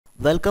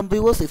Welcome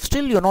viewers, if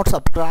still you're not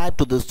subscribed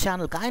to this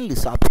channel, kindly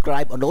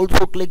subscribe and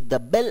also click the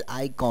bell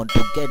icon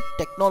to get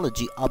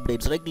technology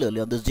updates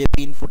regularly on this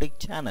JP Infotech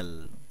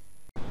channel.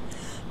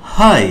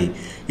 Hi,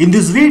 in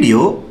this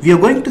video we are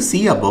going to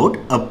see about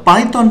a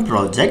Python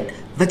project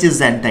which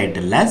is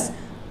entitled as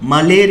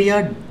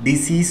Malaria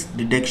Disease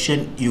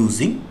Detection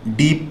Using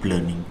Deep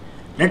Learning.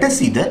 Let us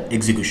see the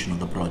execution of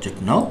the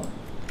project now.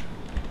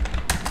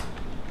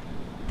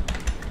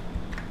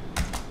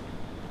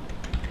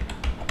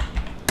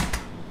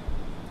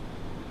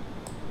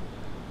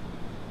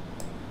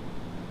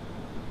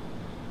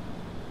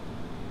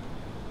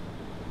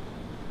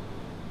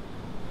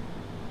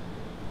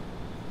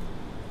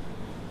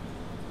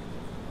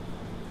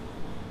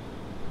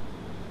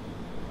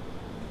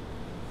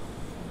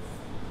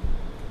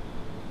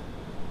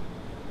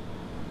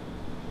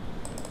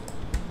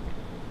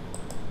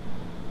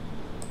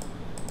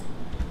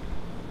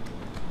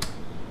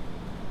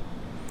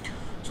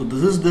 So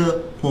this is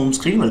the home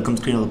screen, welcome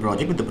screen of the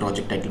project with the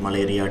project title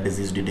Malaria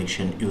Disease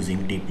Detection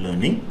Using Deep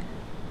Learning,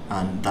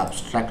 and the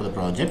abstract of the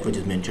project which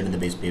is mentioned in the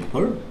base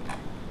paper.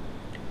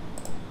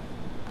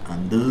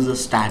 And this is a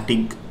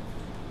static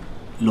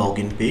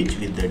login page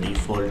with the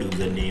default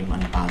username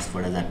and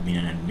password as admin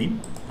and admin,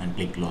 and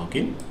click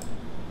login.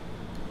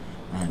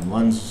 And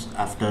once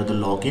after the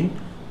login,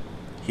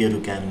 here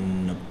you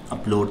can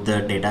upload the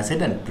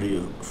dataset and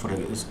for a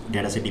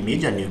dataset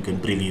image, and you can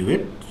preview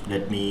it. So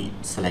let me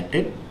select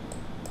it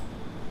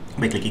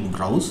by clicking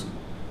browse.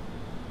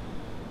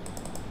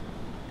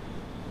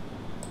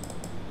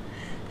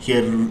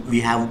 Here we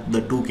have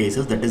the two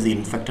cases, that is the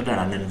infected and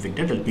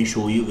uninfected. Let me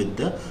show you with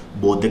the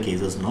both the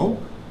cases now.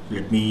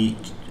 Let me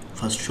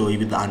first show you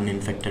with the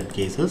uninfected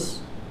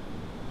cases.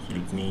 So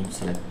let me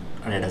select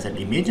a dataset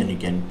image, and you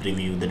can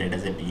preview the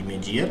dataset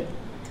image here,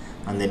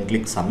 and then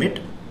click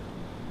submit.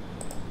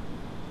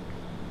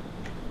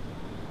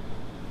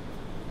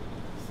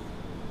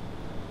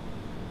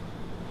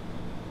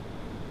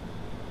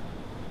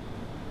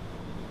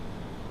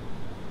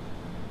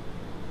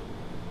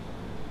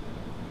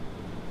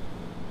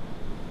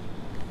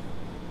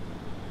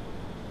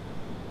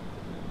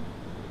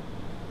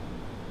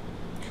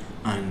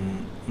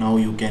 And now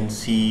you can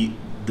see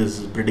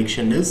this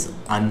prediction is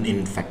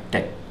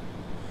uninfected.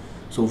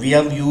 So we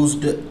have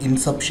used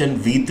inception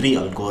v3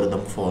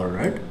 algorithm for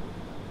it.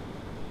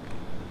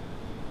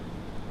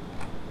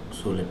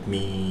 So let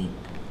me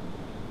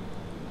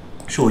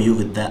show you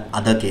with the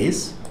other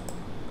case,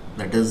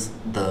 that is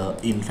the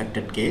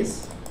infected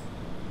case,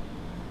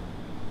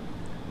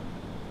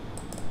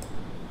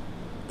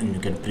 and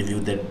you can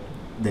preview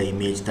the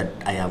image that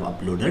I have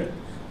uploaded,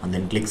 and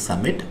then click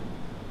submit.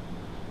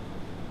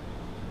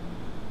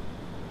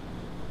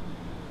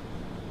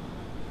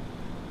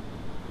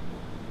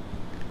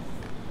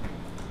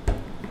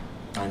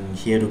 And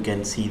here you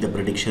can see the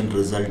prediction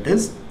result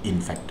is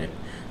infected,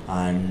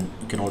 and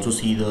you can also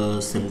see the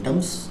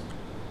symptoms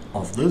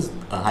of this: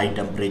 a high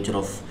temperature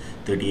of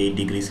 38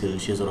 degrees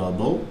Celsius or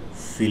above,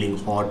 feeling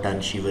hot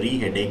and shivery,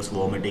 headaches,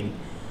 vomiting,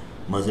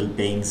 muscle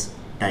pains,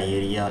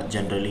 diarrhea,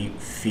 generally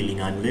feeling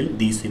unwell.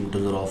 These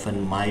symptoms are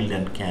often mild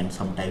and can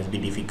sometimes be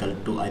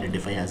difficult to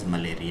identify as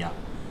malaria.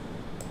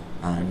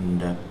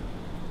 And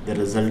the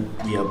result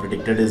we have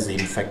predicted is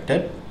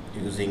infected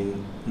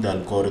using the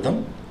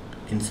algorithm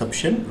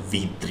inception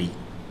v3.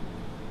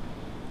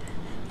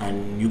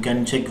 And you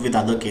can check with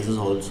other cases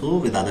also,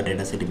 with other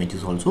dataset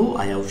images also.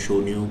 I have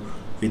shown you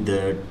with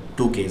the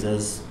two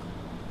cases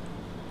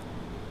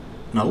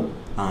now,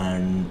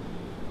 and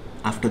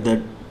after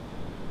that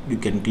you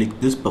can click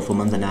this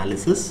performance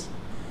analysis.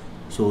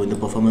 So in the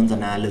performance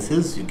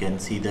analysis you can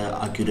see the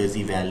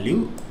accuracy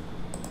value,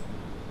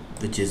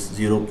 which is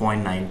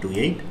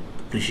 0.928,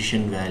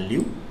 precision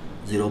value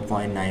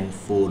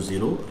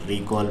 0.940,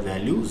 recall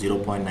value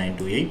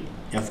 0.928,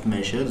 F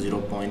measure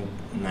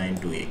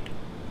 0.928.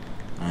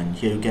 and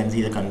here you can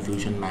see the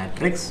confusion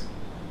matrix,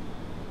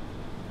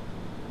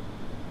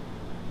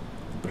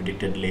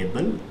 predicted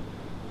label,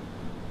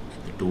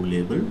 the two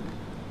label,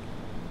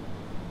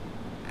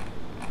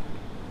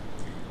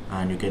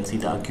 and you can see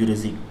the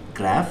accuracy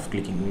graph,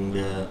 clicking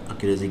the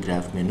accuracy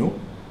graph menu.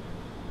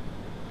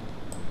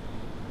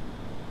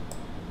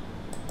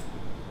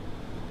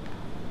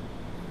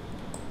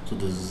 So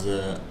this is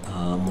a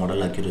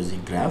model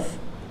accuracy graph.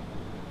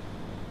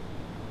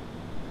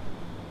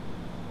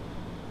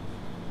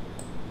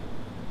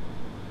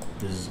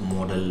 This is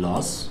model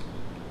loss.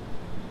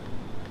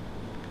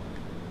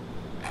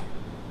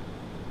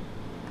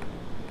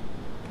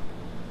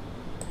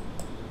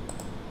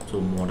 So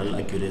model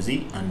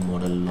accuracy and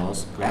model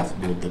loss graph,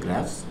 both the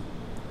graphs.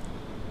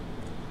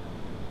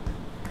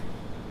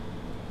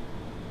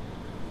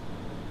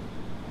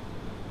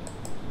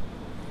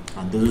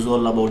 And this is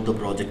all about the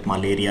project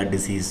Malaria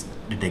Disease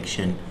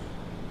Detection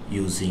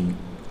Using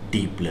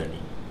Deep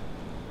Learning.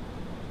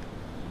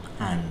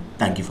 And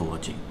thank you for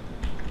watching.